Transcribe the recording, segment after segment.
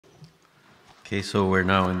Okay, so we're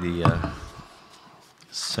now in the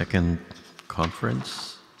second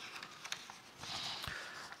conference.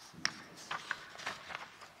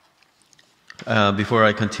 Before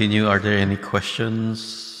I continue, are there any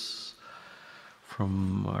questions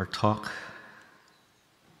from our talk?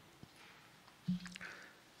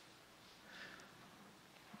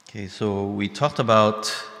 Okay, so we talked about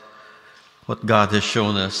what God has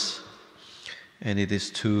shown us, and it is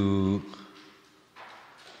to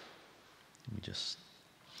just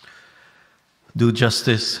do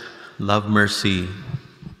justice, love mercy,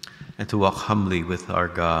 and to walk humbly with our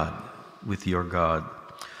God, with your God.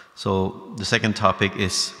 So the second topic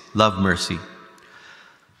is love mercy.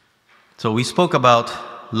 So we spoke about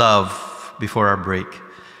love before our break,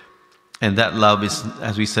 and that love is,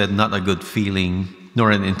 as we said, not a good feeling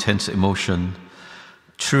nor an intense emotion.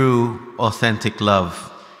 True, authentic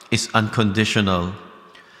love is unconditional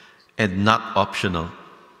and not optional.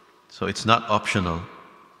 So it's not optional,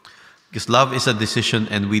 because love is a decision,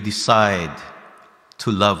 and we decide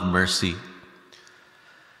to love mercy.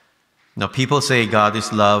 Now, people say God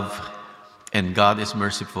is love and God is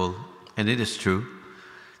merciful, and it is true.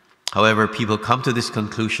 However, people come to this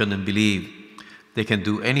conclusion and believe they can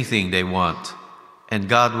do anything they want, and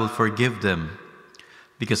God will forgive them,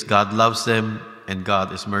 because God loves them and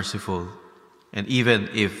God is merciful. And even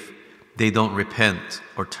if they don't repent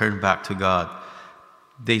or turn back to God,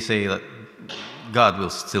 they say that God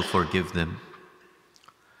will still forgive them.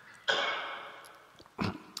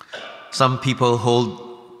 Some people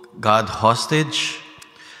hold God hostage,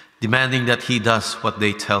 demanding that He does what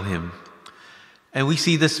they tell Him. And we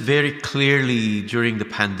see this very clearly during the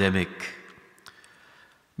pandemic.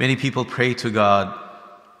 Many people pray to God,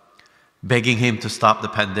 begging Him to stop the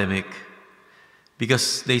pandemic,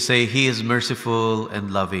 because they say He is merciful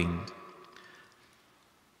and loving.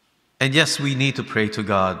 And yes, we need to pray to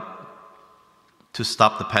God to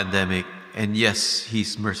stop the pandemic. And yes,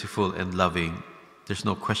 He's merciful and loving. There's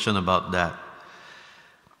no question about that.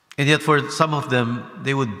 And yet for some of them,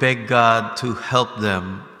 they would beg God to help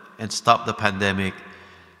them and stop the pandemic,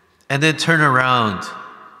 and then turn around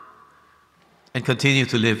and continue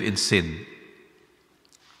to live in sin.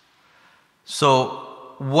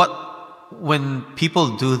 So when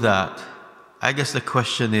people do that, I guess the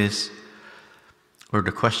question is, or the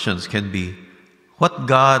questions can be, what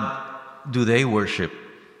God do they worship?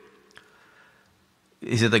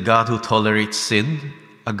 Is it a God who tolerates sin?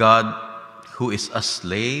 A God who is a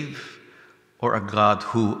slave? Or a God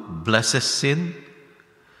who blesses sin?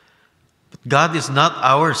 But God is not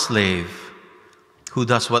our slave who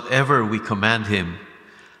does whatever we command Him.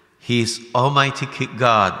 He is Almighty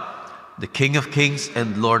God, the King of Kings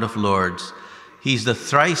and Lord of Lords. He is the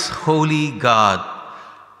thrice holy God,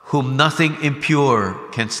 whom nothing impure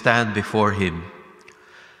can stand before Him.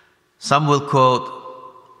 Some will quote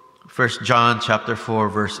 1 John chapter 4,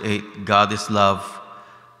 verse 8, God is love.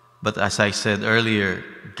 But as I said earlier,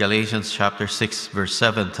 Galatians chapter 6, verse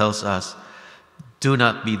 7 tells us, do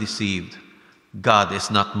not be deceived. God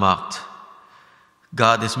is not mocked.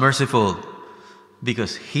 God is merciful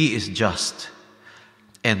because He is just.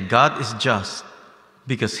 And God is just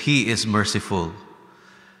because He is merciful.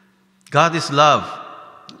 God is love,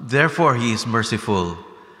 therefore He is merciful.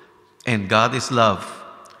 And God is love,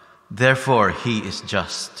 therefore He is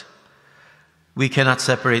just. We cannot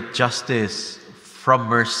separate justice from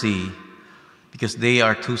mercy, because they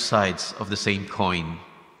are two sides of the same coin.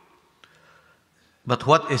 But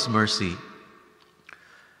what is mercy?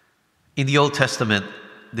 In the Old Testament,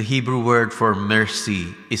 the Hebrew word for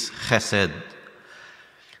mercy is chesed,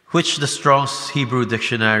 which the Strong's Hebrew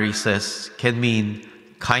Dictionary says can mean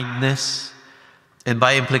kindness, and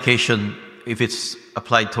by implication, if it's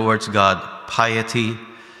applied towards God, piety,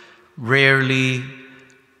 rarely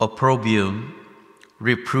opprobrium,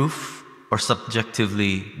 reproof, or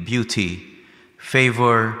subjectively beauty,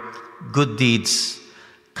 favor, good deeds,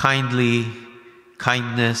 kindly,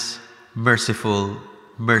 kindness, merciful,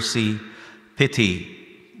 mercy, pity,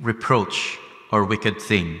 reproach, or wicked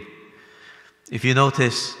thing. If you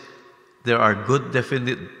notice, there are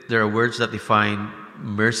words that define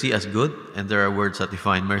mercy as good, and there are words that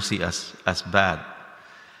define mercy as bad.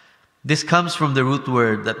 This comes from the root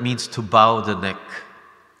word that means to bow the neck,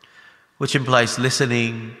 which implies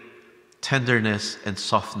listening, tenderness, and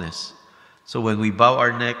softness. So when we bow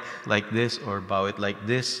our neck like this or bow it like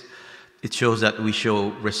this, it shows that we show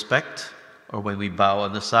respect. Or when we bow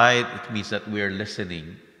on the side, it means that we are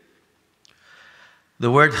listening.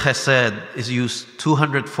 The word chesed is used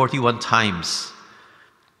 241 times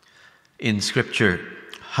in Scripture,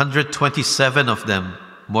 127 of them,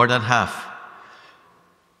 more than half,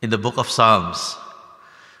 in the book of Psalms.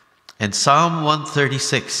 And Psalm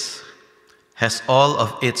 136 has all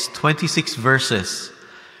of its 26 verses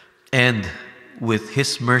end with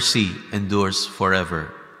His mercy endures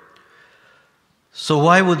forever. So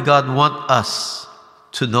why would God want us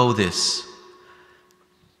to know this?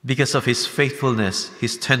 Because of His faithfulness,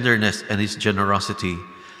 His tenderness, and His generosity.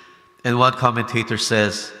 And one commentator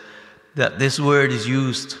says that this word is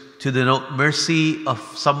used to denote mercy of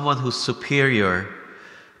someone who's superior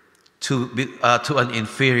to an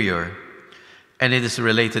inferior. And it is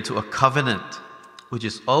related to a covenant, which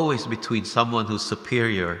is always between someone who's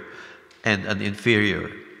superior and an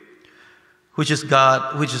inferior. Which is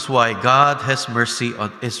why God has mercy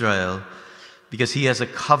on Israel, because He has a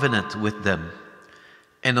covenant with them.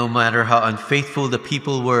 And no matter how unfaithful the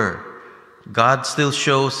people were, God still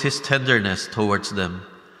shows His tenderness towards them.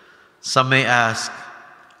 Some may ask,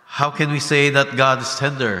 how can we say that God is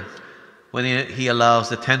tender when He allows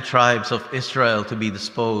the 10 tribes of Israel to be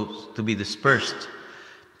dispersed,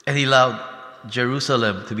 and He allowed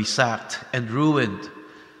Jerusalem to be sacked and ruined,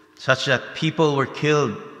 such that people were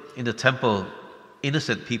killed in the temple,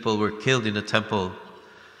 innocent people were killed in the temple?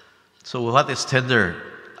 So what is tender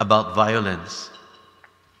about violence?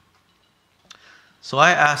 So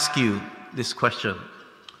I ask you this question: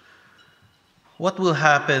 what will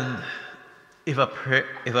happen if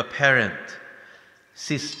a parent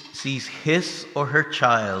sees his or her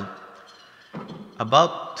child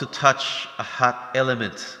about to touch a hot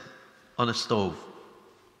element on a stove?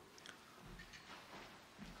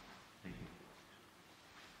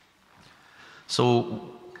 So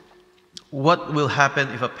what will happen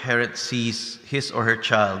if a parent sees his or her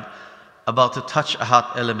child about to touch a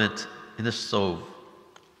hot element in the stove?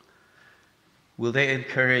 Will they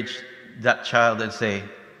encourage that child and say,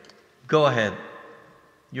 "Go ahead,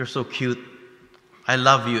 you're so cute, I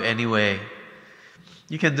love you anyway,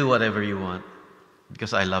 you can do whatever you want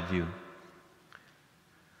because I love you"?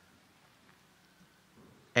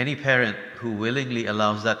 Any parent who willingly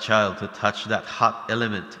allows that child to touch that hot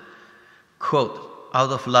element, quote, out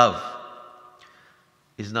of love,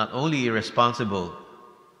 is not only irresponsible,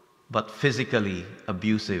 but physically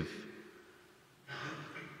abusive.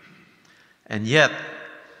 And yet,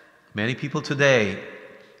 many people today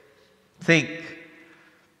think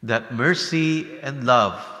that mercy and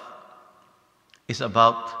love is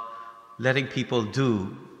about letting people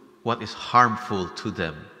do what is harmful to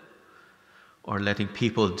them, or letting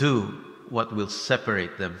people do what will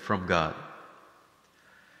separate them from God.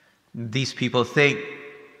 These people think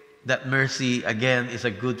that mercy, again, is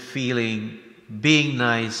a good feeling, being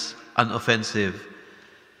nice, unoffensive.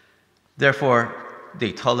 Therefore,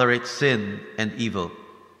 they tolerate sin and evil.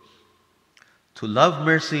 To love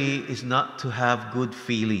mercy is not to have good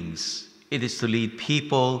feelings. It is to lead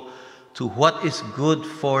people to what is good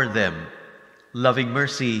for them. Loving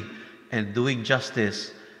mercy and doing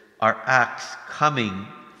justice are acts coming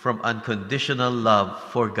from unconditional love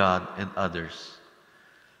for God and others.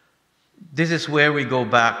 This is where we go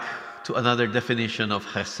back to another definition of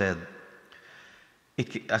chesed.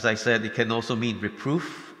 As I said, it can also mean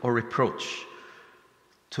reproof or reproach.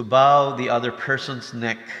 To bow the other person's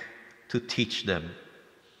neck to teach them.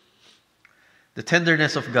 The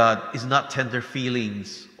tenderness of God is not tender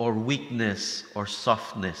feelings or weakness or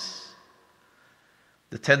softness.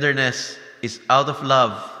 The tenderness is out of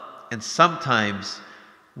love, and sometimes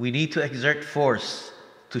we need to exert force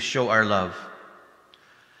to show our love.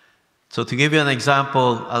 So to give you an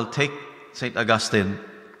example, I'll take St. Augustine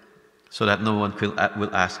so that no one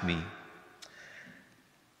will ask me.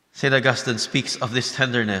 St. Augustine speaks of this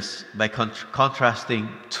tenderness by contrasting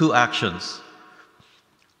two actions.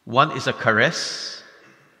 One is a caress,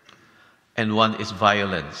 and one is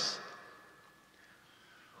violence.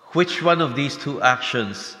 Which one of these two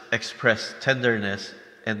actions express tenderness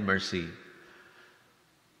and mercy?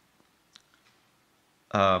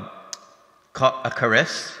 A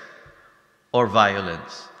caress or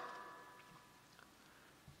violence?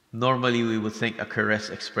 Normally we would think a caress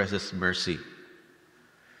expresses mercy.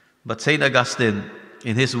 But St. Augustine,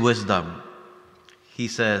 in his wisdom, he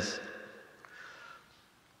says,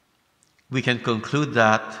 we can conclude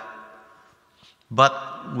that,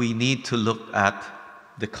 but we need to look at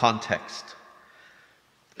the context.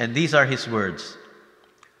 And these are his words.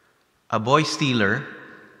 A boy stealer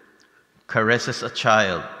caresses a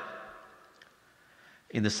child.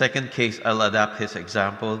 In the second case, I'll adapt his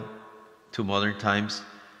example to modern times.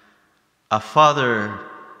 A father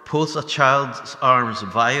pulls a child's arms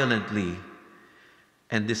violently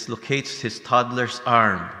and dislocates his toddler's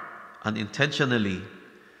arm unintentionally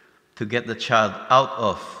to get the child out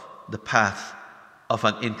of the path of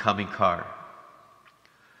an incoming car.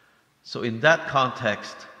 So in that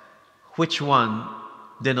context, Which one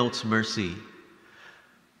denotes mercy?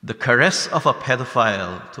 The caress of a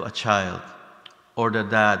pedophile to a child, or the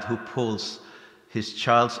dad who pulls his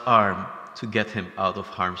child's arm to get him out of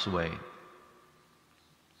harm's way?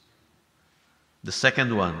 The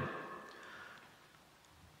second one.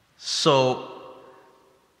 So,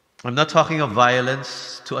 I'm not talking of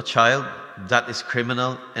violence to a child. That is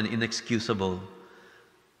criminal and inexcusable.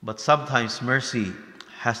 But sometimes mercy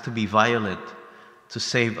has to be violent to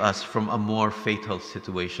save us from a more fatal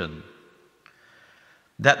situation.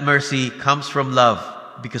 That mercy comes from love,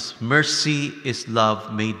 because mercy is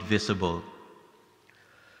love made visible.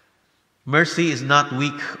 Mercy is not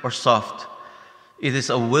weak or soft. It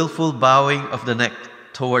is a willful bowing of the neck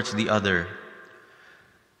towards the other.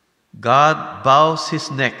 God bows his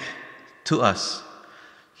neck to us.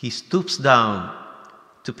 He stoops down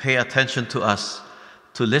to pay attention to us,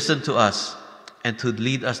 to listen to us, and to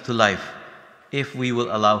lead us to life, if we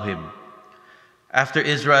will allow him. After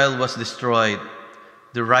Israel was destroyed,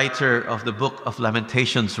 the writer of the book of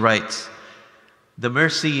Lamentations writes, the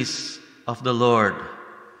mercies of the Lord,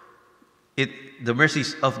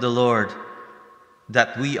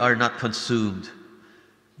 that we are not consumed,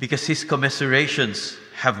 because his commiserations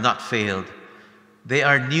have not failed. They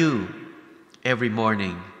are new every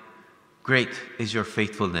morning. Great is your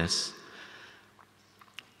faithfulness.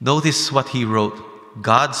 Notice what he wrote,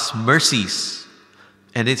 God's mercies,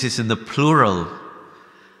 and it is in the plural.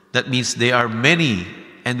 That means they are many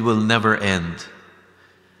and will never end.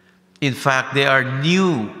 In fact, they are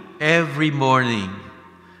new every morning,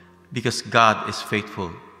 because God is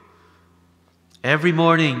faithful. Every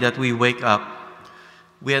morning that we wake up,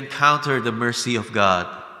 we encounter the mercy of God,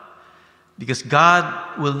 because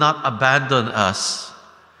God will not abandon us.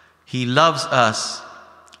 He loves us,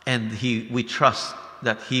 and we trust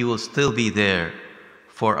that he will still be there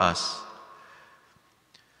for us.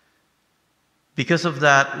 Because of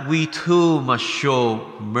that, we too must show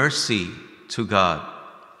mercy to God.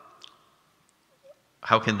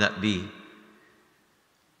 How can that be?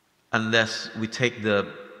 Unless we take the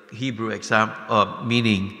Hebrew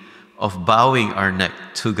meaning of bowing our neck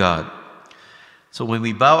to God. So when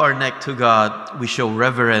we bow our neck to God, we show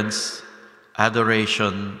reverence,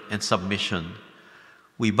 adoration, and submission.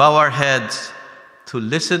 We bow our heads to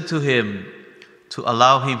listen to him, to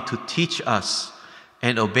allow him to teach us,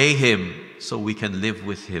 and obey him so we can live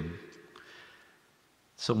with him.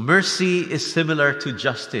 So mercy is similar to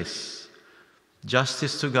justice.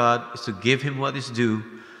 Justice to God is to give him what is due,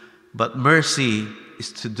 but mercy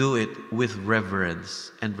is to do it with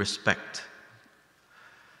reverence and respect.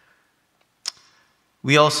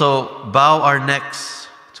 We also bow our necks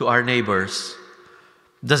to our neighbors.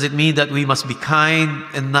 Does it mean that we must be kind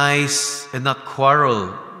and nice and not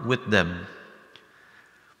quarrel with them?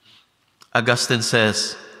 Augustine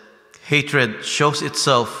says, hatred shows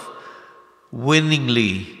itself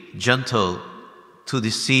winningly gentle to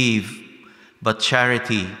deceive, but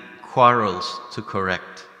charity quarrels to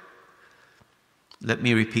correct. Let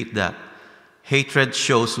me repeat that. Hatred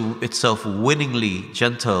shows itself winningly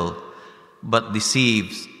gentle, but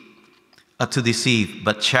to deceive,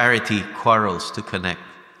 but charity quarrels to connect.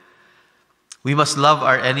 We must love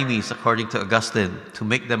our enemies, according to Augustine, to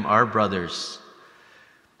make them our brothers.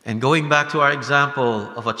 And going back to our example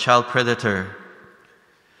of a child predator,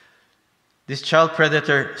 this child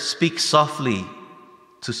predator speaks softly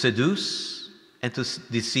to seduce and to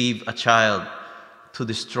deceive a child, to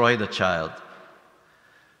destroy the child.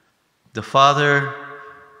 The father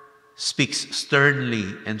speaks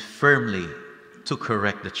sternly and firmly to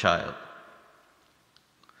correct the child.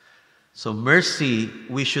 So mercy,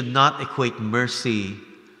 we should not equate mercy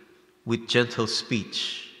with gentle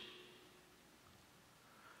speech.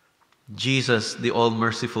 Jesus, the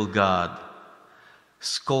all-merciful God,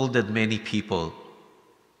 scolded many people.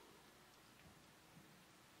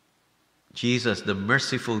 Jesus, the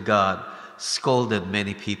merciful God, scolded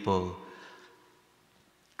many people.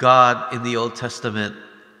 God in the Old Testament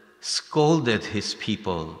scolded his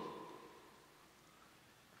people.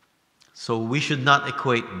 So we should not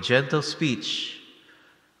equate gentle speech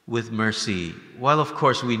with mercy. While of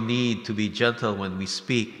course we need to be gentle when we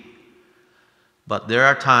speak, but there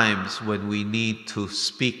are times when we need to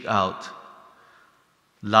speak out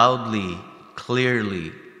loudly,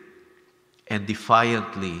 clearly, and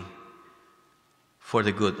defiantly for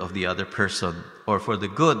the good of the other person or for the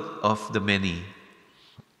good of the many.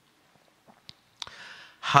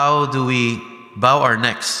 How do we bow our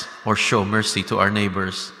necks or show mercy to our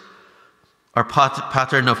neighbors? Our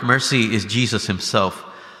pattern of mercy is Jesus himself.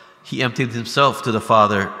 He emptied himself to the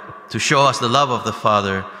Father to show us the love of the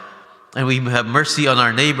Father. And we have mercy on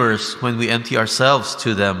our neighbors when we empty ourselves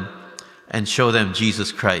to them. and show them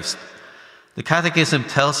Jesus Christ. The Catechism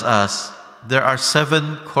tells us there are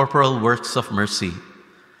 7 corporal works of mercy: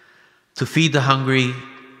 to feed the hungry,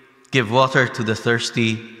 give water to the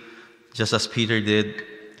thirsty, just as Peter did,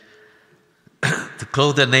 to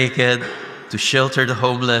clothe the naked, to shelter the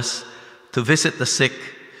homeless, to visit the sick,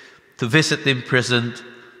 to visit the imprisoned,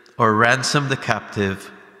 or ransom the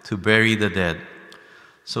captive, to bury the dead.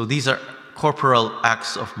 So these are corporal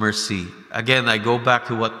acts of mercy. Again, I go back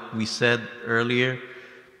to what we said earlier.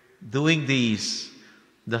 Doing these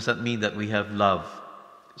doesn't mean that we have love.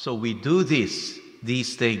 So we do these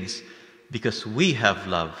things because we have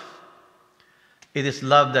love. It is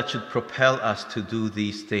love that should propel us to do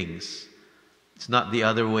these things. It's not the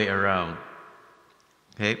other way around.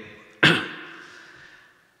 Okay?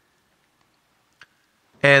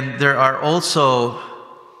 And there are also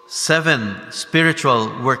 7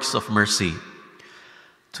 spiritual works of mercy: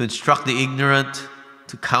 to instruct the ignorant,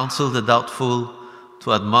 to counsel the doubtful,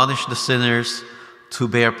 to admonish the sinners, to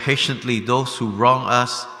bear patiently those who wrong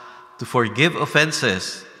us, to forgive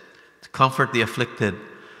offenses, to comfort the afflicted,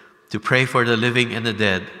 to pray for the living and the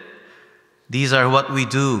dead. These are what we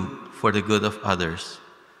do for the good of others.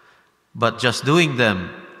 But just doing them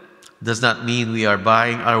does not mean we are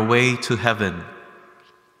buying our way to heaven.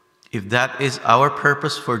 If that is our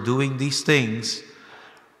purpose for doing these things,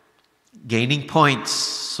 gaining points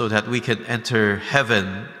so that we can enter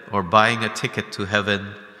heaven or buying a ticket to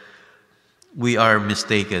heaven, we are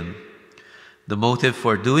mistaken. The motive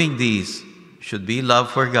for doing these should be love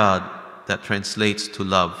for God that translates to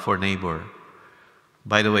love for neighbor.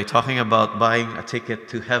 By the way, talking about buying a ticket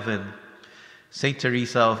to heaven, Saint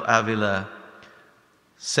Teresa of Avila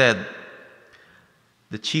said,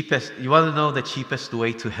 you want to know the cheapest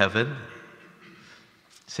way to heaven?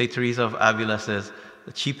 Saint Teresa of Avila says,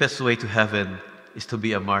 the cheapest way to heaven is to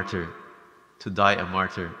be a martyr, to die a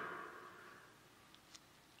martyr.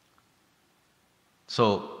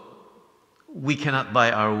 So, we cannot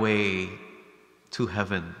buy our way to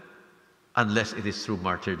heaven unless it is through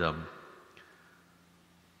martyrdom.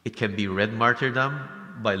 It can be red martyrdom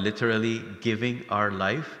by literally giving our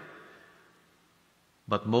life,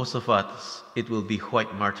 but most of us, it will be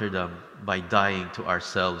white martyrdom by dying to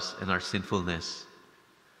ourselves and our sinfulness.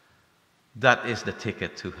 That is the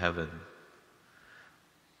ticket to heaven.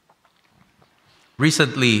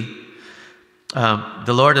 Recently,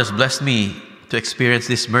 the Lord has blessed me to experience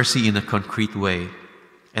this mercy in a concrete way.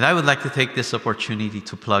 And I would like to take this opportunity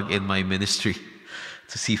to plug in my ministry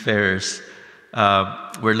to Seafarers.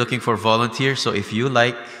 We're looking for volunteers, so if you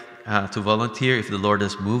like to volunteer, if the Lord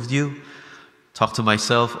has moved you, talk to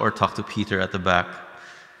myself or talk to Peter at the back.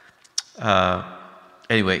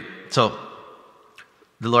 Anyway, so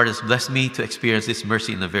the Lord has blessed me to experience this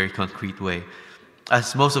mercy in a very concrete way.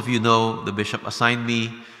 As most of you know, the bishop assigned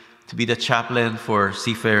me to be the chaplain for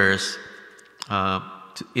Seafarers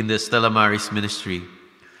in the Stella Maris Ministry.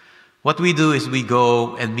 What we do is we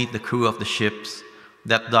go and meet the crew of the ships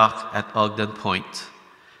that dock at Ogden Point.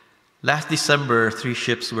 Last December, 3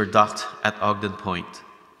 ships were docked at Ogden Point.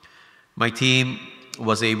 My team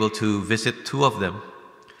was able to visit 2 of them,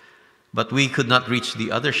 but we could not reach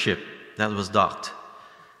the other ship that was docked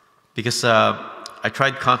because I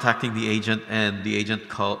tried contacting the agent, and the agent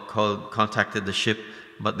contacted the ship,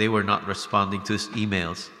 but they were not responding to his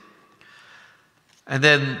emails. And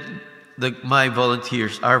then our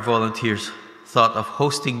volunteers thought of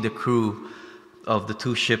hosting the crew of the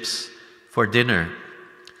 2 ships for dinner.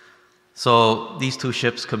 So these 2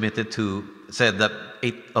 ships said that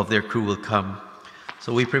 8 of their crew will come.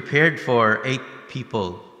 So we prepared for 8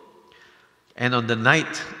 people. And on the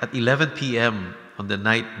night, at 11 p.m., on the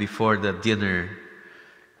night before the dinner,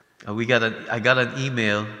 I got an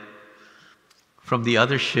email from the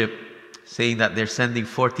other ship saying that they're sending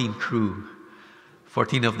 14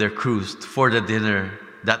 of their crews for the dinner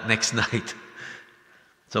that next night.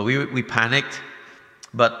 So we panicked,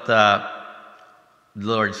 but the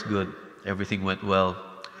Lord is good. Everything went well.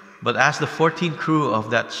 But as the 14 crew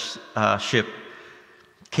of that ship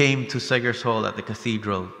came to Seggers Hall at the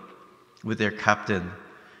cathedral with their captain,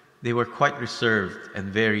 they were quite reserved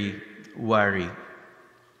and very wary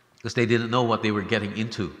because they didn't know what they were getting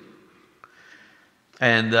into.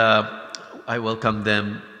 And I welcomed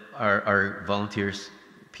them, our volunteers,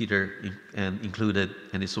 Peter included,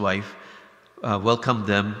 and his wife, welcomed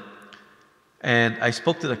them. And I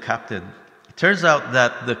spoke to the captain. It turns out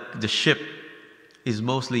that the ship is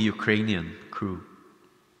mostly Ukrainian crew.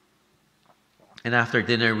 And after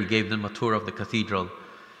dinner, we gave them a tour of the cathedral,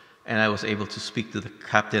 and I was able to speak to the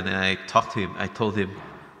captain, and I talked to him. I told him,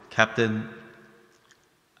 Captain,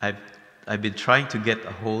 I've been trying to get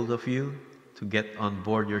a hold of you to get on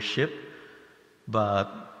board your ship, but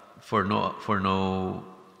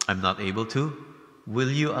I'm not able to.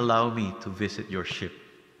 Will you allow me to visit your ship?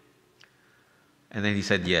 And then he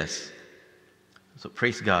said yes. So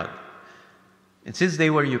praise God. And since they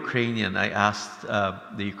were Ukrainian, I asked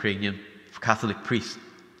the Ukrainian Catholic priest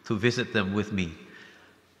to visit them with me.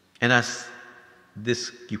 And as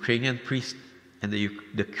this Ukrainian priest and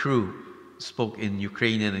the crew spoke in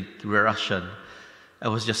Ukrainian and Russian, I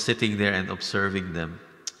was just sitting there and observing them.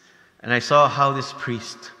 And I saw how this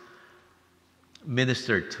priest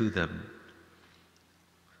ministered to them.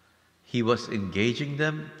 He was engaging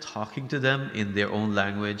them, talking to them in their own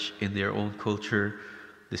language, in their own culture,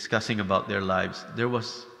 discussing about their lives. There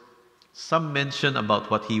was some mention about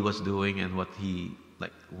what he was doing and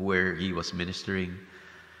where he was ministering.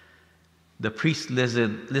 The priest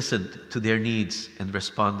listened to their needs and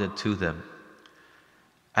responded to them.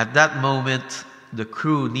 At that moment, the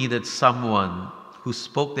crew needed someone who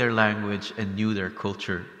spoke their language and knew their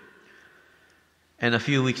culture. And a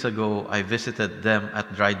few weeks ago, I visited them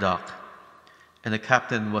at dry dock, and the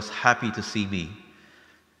captain was happy to see me.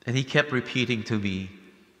 And he kept repeating to me,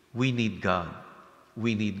 "We need God.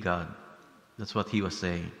 We need God." That's what he was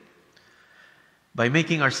saying. By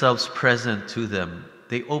making ourselves present to them,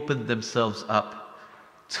 they opened themselves up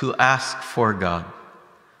to ask for God.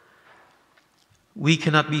 We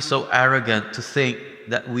cannot be so arrogant to think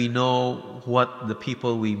that we know what the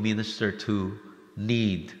people we minister to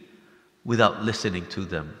need without listening to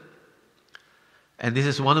them. And this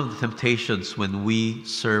is one of the temptations when we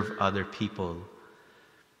serve other people,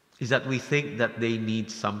 is that we think that they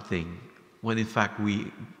need something when in fact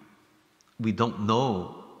we don't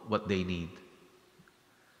know what they need.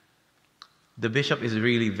 The bishop is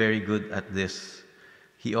really very good at this.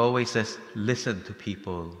 He always says, listen to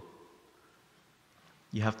people.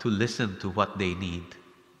 You have to listen to what they need.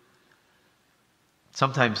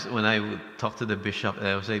 Sometimes when I would talk to the bishop,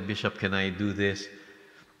 I would say, "Bishop, can I do this?"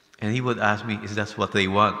 And he would ask me, is that what they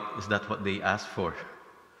want? Is that what they ask for?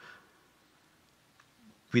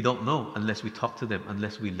 We don't know unless we talk to them,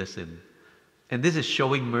 unless we listen. And this is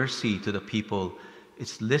showing mercy to the people.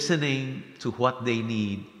 It's listening to what they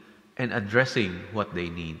need and addressing what they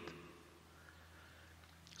need.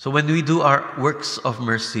 So when we do our works of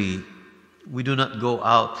mercy, we do not go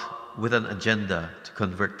out with an agenda to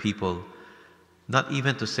convert people, not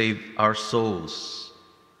even to save our souls.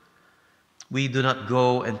 We do not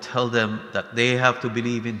go and tell them that they have to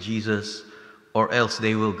believe in Jesus or else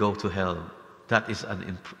they will go to hell. That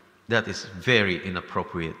is very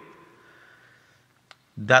inappropriate.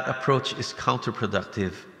 That approach is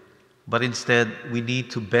counterproductive, but instead we need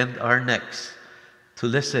to bend our necks to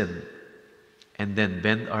listen and then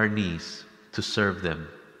bend our knees to serve them.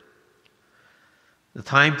 The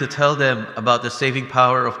time to tell them about the saving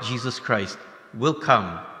power of Jesus Christ will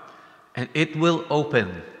come, and it will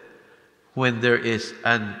open when there is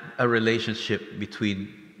a relationship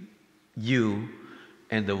between you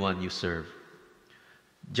and the one you serve.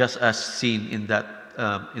 Just as seen in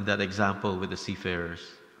that example with the seafarers.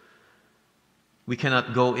 We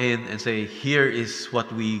cannot go in and say, "Here is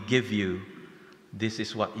what we give you. This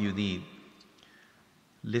is what you need."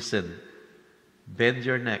 Listen. Bend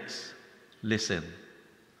your necks. Listen.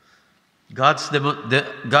 God's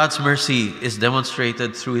mercy is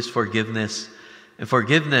demonstrated through His forgiveness. And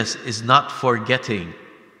forgiveness is not forgetting.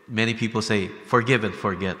 Many people say, "Forgive and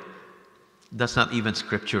forget." That's not even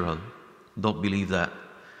scriptural. Don't believe that.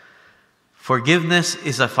 Forgiveness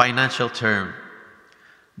is a financial term.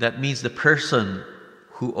 That means the person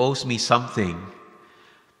who owes me something,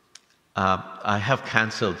 I have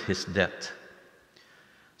canceled his debt.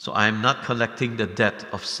 So I am not collecting the debt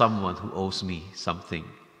of someone who owes me something.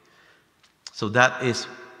 So that is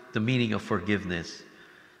the meaning of forgiveness.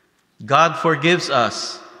 God forgives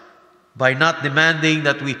us by not demanding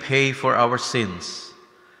that we pay for our sins.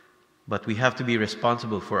 But we have to be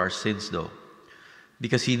responsible for our sins though,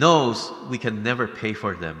 because He knows we can never pay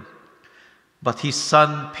for them. But His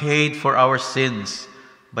Son paid for our sins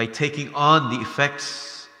by taking on the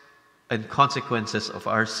effects and consequences of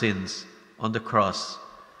our sins on the cross,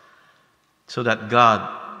 so that God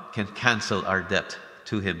can cancel our debt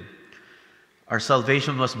to Him. Our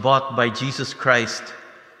salvation was bought by Jesus Christ,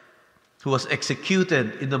 who was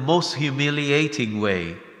executed in the most humiliating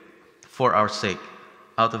way for our sake,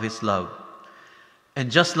 out of His love.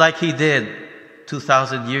 And just like He did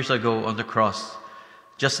 2,000 years ago on the cross,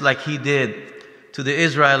 just like He did to the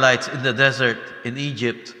Israelites in the desert in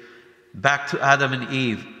Egypt, back to Adam and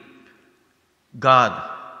Eve, God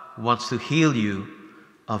wants to heal you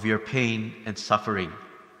of your pain and suffering.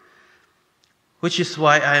 Which is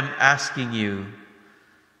why I am asking you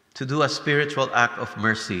to do a spiritual act of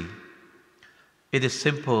mercy. It is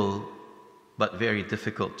simple, but very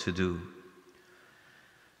difficult to do.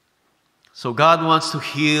 So God wants to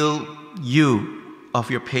heal you of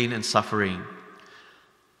your pain and suffering.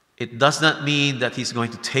 It does not mean that He's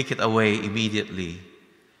going to take it away immediately.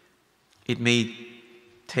 It may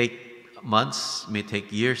take months, may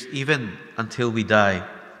take years, even until we die,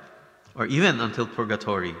 or even until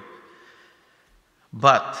purgatory.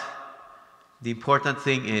 But the important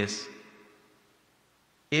thing is,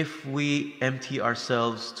 if we empty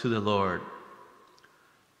ourselves to the Lord,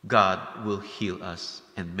 God will heal us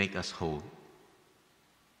and make us whole.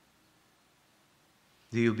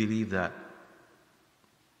 Do you believe that?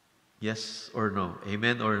 Yes or no?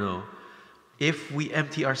 Amen or no? If we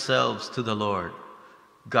empty ourselves to the Lord,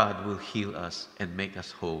 God will heal us and make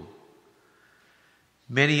us whole.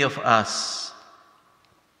 Many of us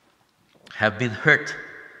have been hurt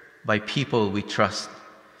by people we trust.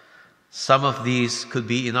 Some of these could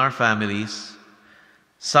be in our families.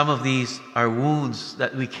 Some of these are wounds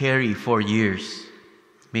that we carry for years,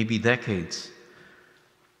 maybe decades.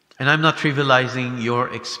 And I'm not trivializing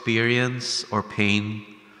your experience or pain,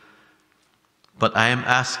 but I am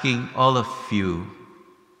asking all of you,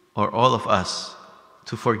 or all of us,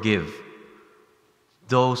 to forgive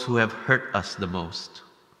those who have hurt us the most.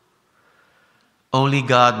 Only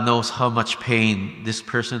God knows how much pain this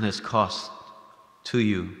person has caused to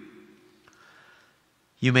you.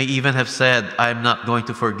 You may even have said, I'm not going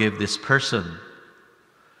to forgive this person.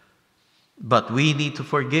 But we need to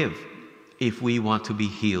forgive if we want to be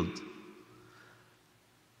healed.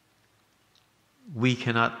 We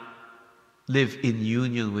cannot live in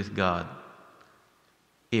union with God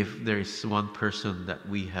if there is one person that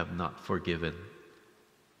we have not forgiven.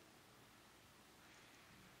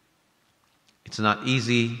 It's not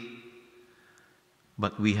easy,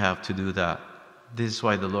 but we have to do that. This is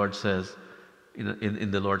why the Lord says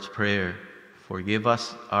in the Lord's Prayer, forgive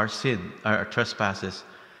us our sin, our trespasses,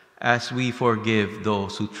 as we forgive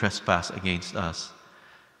those who trespass against us.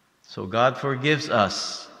 So God forgives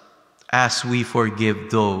us as we forgive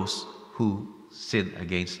those who sin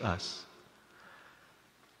against us.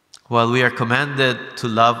 While we are commanded to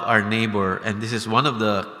love our neighbor, and this is one of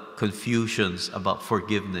the confusions about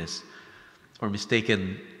forgiveness, or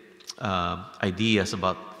mistaken ideas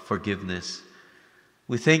about forgiveness.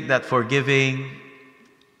 We think that forgiving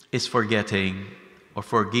is forgetting, or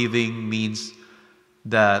forgiving means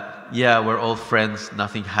that, yeah, we're all friends,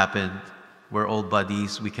 nothing happened, we're all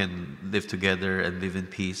buddies, we can live together and live in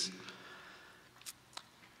peace.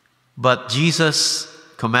 But Jesus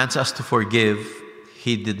commands us to forgive.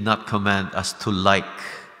 He did not command us to like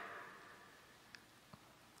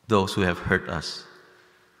those who have hurt us.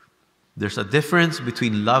 There's a difference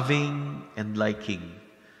between loving and liking.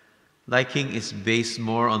 Liking is based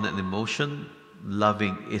more on an emotion.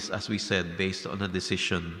 Loving is, as we said, based on a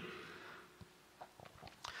decision.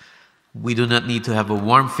 We do not need to have a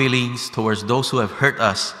warm feelings towards those who have hurt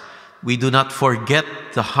us. We do not forget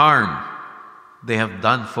the harm they have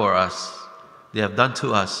done for us. They have done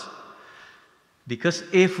to us. Because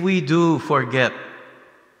if we do forget,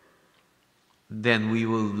 then we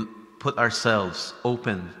will put ourselves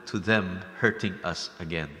open to them hurting us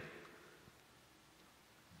again.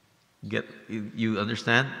 You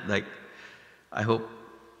understand? Like, I hope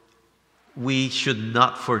we should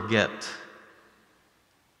not forget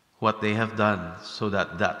what they have done so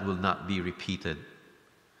that that will not be repeated.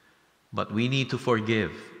 But we need to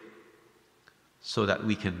forgive so that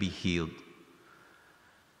we can be healed.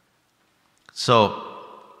 So,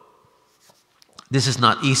 this is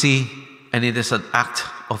not easy, and it is an act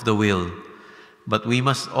of the will. But we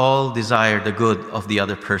must all desire the good of the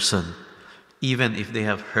other person, even if they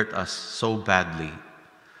have hurt us so badly.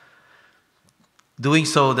 Doing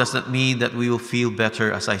so does not mean that we will feel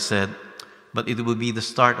better, as I said, but it will be the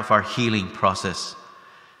start of our healing process.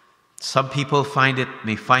 Some people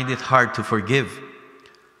may find it hard to forgive.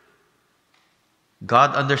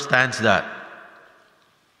 God understands that.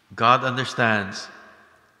 God understands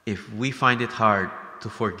if we find it hard to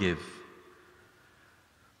forgive.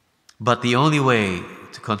 But the only way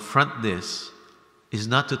to confront this is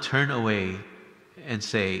not to turn away and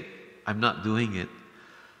say, I'm not doing it.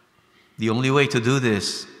 The only way to do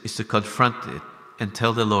this is to confront it and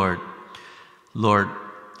tell the Lord, Lord,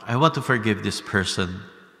 I want to forgive this person,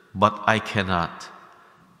 but I cannot.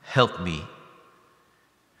 Help me.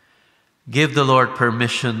 Give the Lord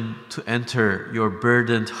permission to enter your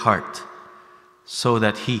burdened heart so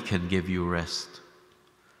that He can give you rest.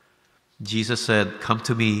 Jesus said, come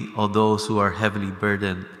to me, all those who are heavily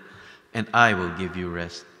burdened, and I will give you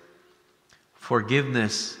rest.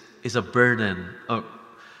 Forgiveness is a burden, or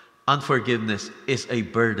unforgiveness is a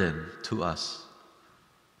burden to us.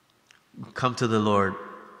 come to the Lord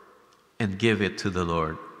and give it to the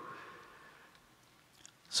Lord.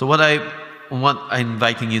 So what I'm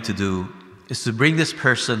inviting you to do is to bring this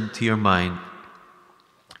person to your mind.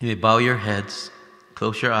 You may bow your heads,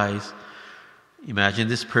 close your eyes. Imagine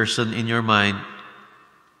this person in your mind.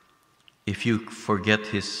 If you forget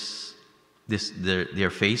their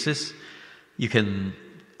faces, you can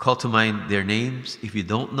call to mind their names. If you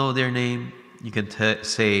don't know their name, you can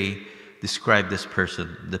describe this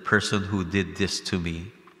person, the person who did this to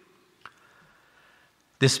me.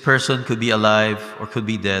 This person could be alive or could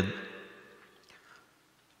be dead.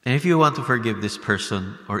 And if you want to forgive this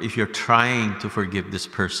person, or if you're trying to forgive this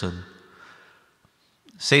person,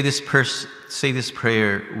 say this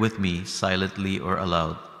prayer with me, silently or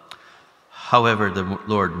aloud, however the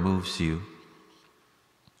Lord moves you.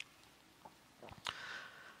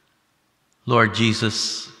 Lord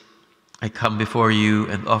Jesus, I come before you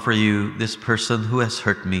and offer you this person who has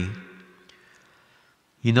hurt me.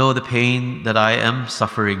 You know the pain that I am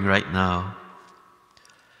suffering right now.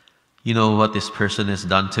 You know what this person has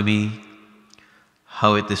done to me,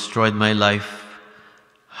 how it destroyed my life,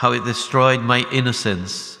 how it destroyed my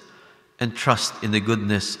innocence and trust in the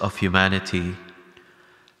goodness of humanity,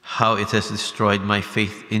 how it has destroyed my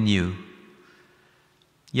faith in you.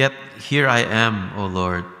 Yet here I am, O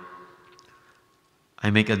Lord. I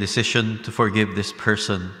make a decision to forgive this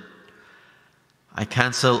person. I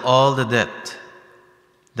cancel all the debt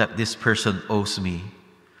that this person owes me.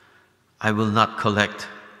 I will not collect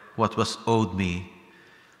what was owed me,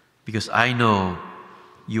 because I know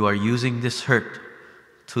you are using this hurt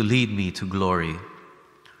to lead me to glory.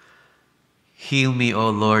 Heal me, O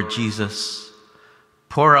Lord Jesus.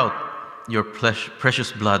 Pour out your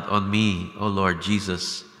precious blood on me, O Lord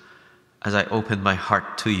Jesus, as I open my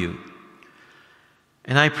heart to you.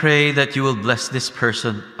 And I pray that you will bless this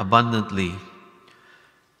person abundantly.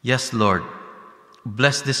 Yes, Lord,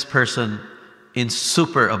 bless this person in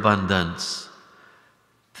superabundance.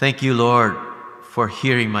 Thank you, Lord, for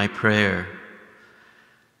hearing my prayer.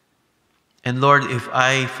 And Lord, if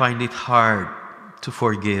I find it hard to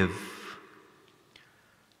forgive,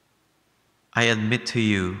 I admit to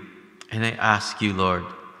you and I ask you, Lord,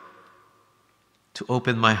 to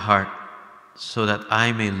open my heart so that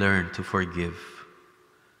I may learn to forgive.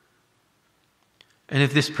 And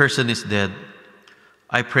if this person is dead,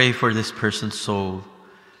 I pray for this person's soul,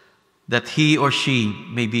 that he or she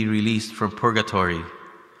may be released from purgatory,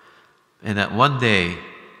 and that one day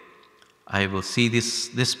I will see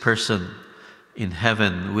this person in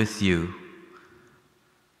heaven with you.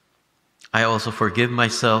 I also forgive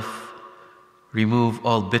myself, remove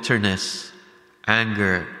all bitterness,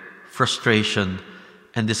 anger, frustration,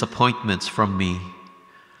 and disappointments from me.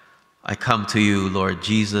 I come to you, Lord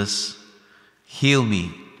Jesus. Heal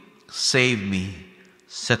me, save me,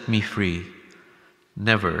 set me free.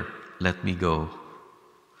 Never let me go.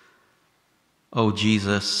 Oh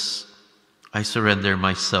Jesus, I surrender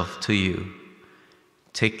myself to you.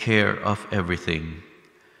 Take care of everything.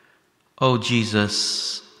 Oh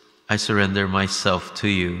Jesus, I surrender myself to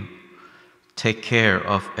you. Take care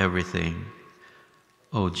of everything.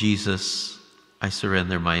 Oh Jesus, I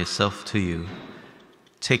surrender myself to you.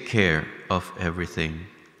 Take care of everything.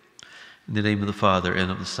 In the name of the Father,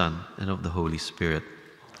 and of the Son, and of the Holy Spirit.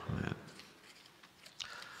 Amen.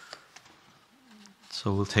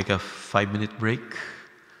 So we'll take a 5-minute break.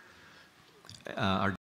 Our